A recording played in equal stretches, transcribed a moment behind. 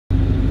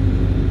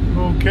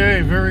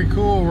Okay, very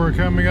cool. We're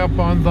coming up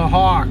on the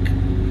Hawk.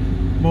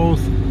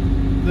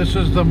 This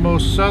is the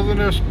most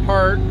southernest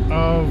part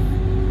of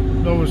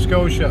Nova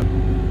Scotia.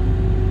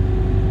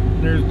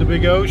 There's the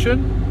big ocean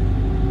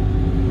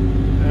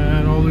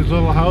and all these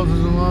little houses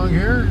along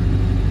here.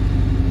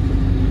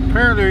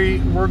 Apparently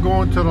we're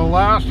going to the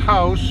last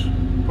house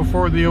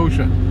before the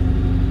ocean,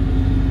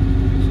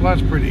 so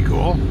that's pretty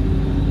cool.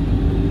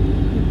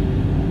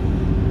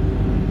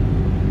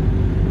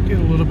 Get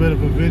a little bit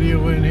of a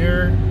video in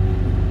here.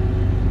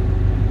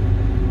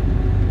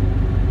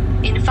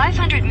 In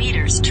 500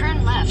 meters,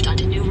 turn left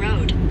onto New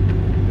Road.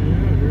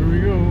 Yeah, here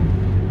we go.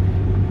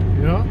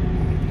 Yeah.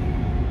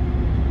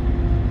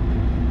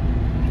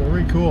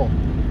 Very cool.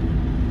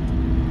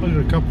 Look at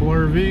a couple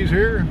RVs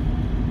here.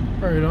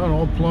 Right on,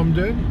 all plumbed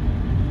in.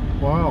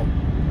 Wow.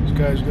 This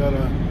guy's got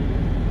a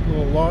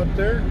little lot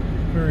there.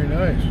 Very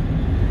nice.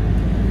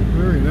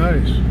 Very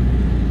nice.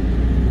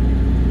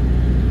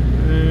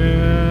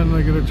 And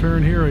I gotta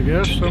turn here, I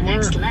guess, Take somewhere.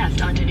 the next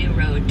left onto New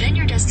Road, then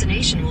your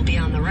destination will be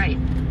on the right.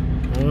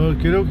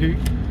 Okie dokie.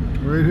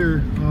 Right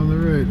here on the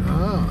right.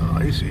 Ah,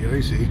 I see,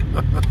 I see.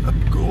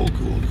 Cool,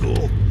 cool,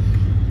 cool.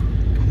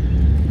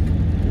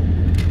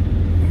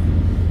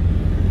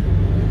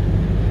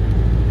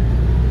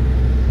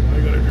 I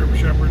got a German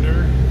Shepherd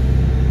there.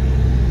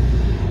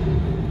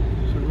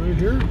 Is it right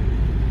here?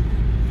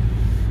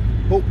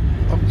 Oh,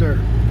 up there.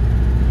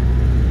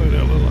 Look at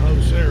that little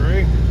house there,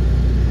 eh?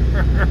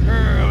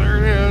 There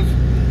it is.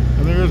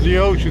 And there's the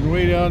ocean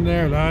way down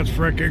there. That's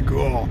freaking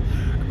cool.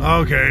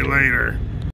 Okay, later.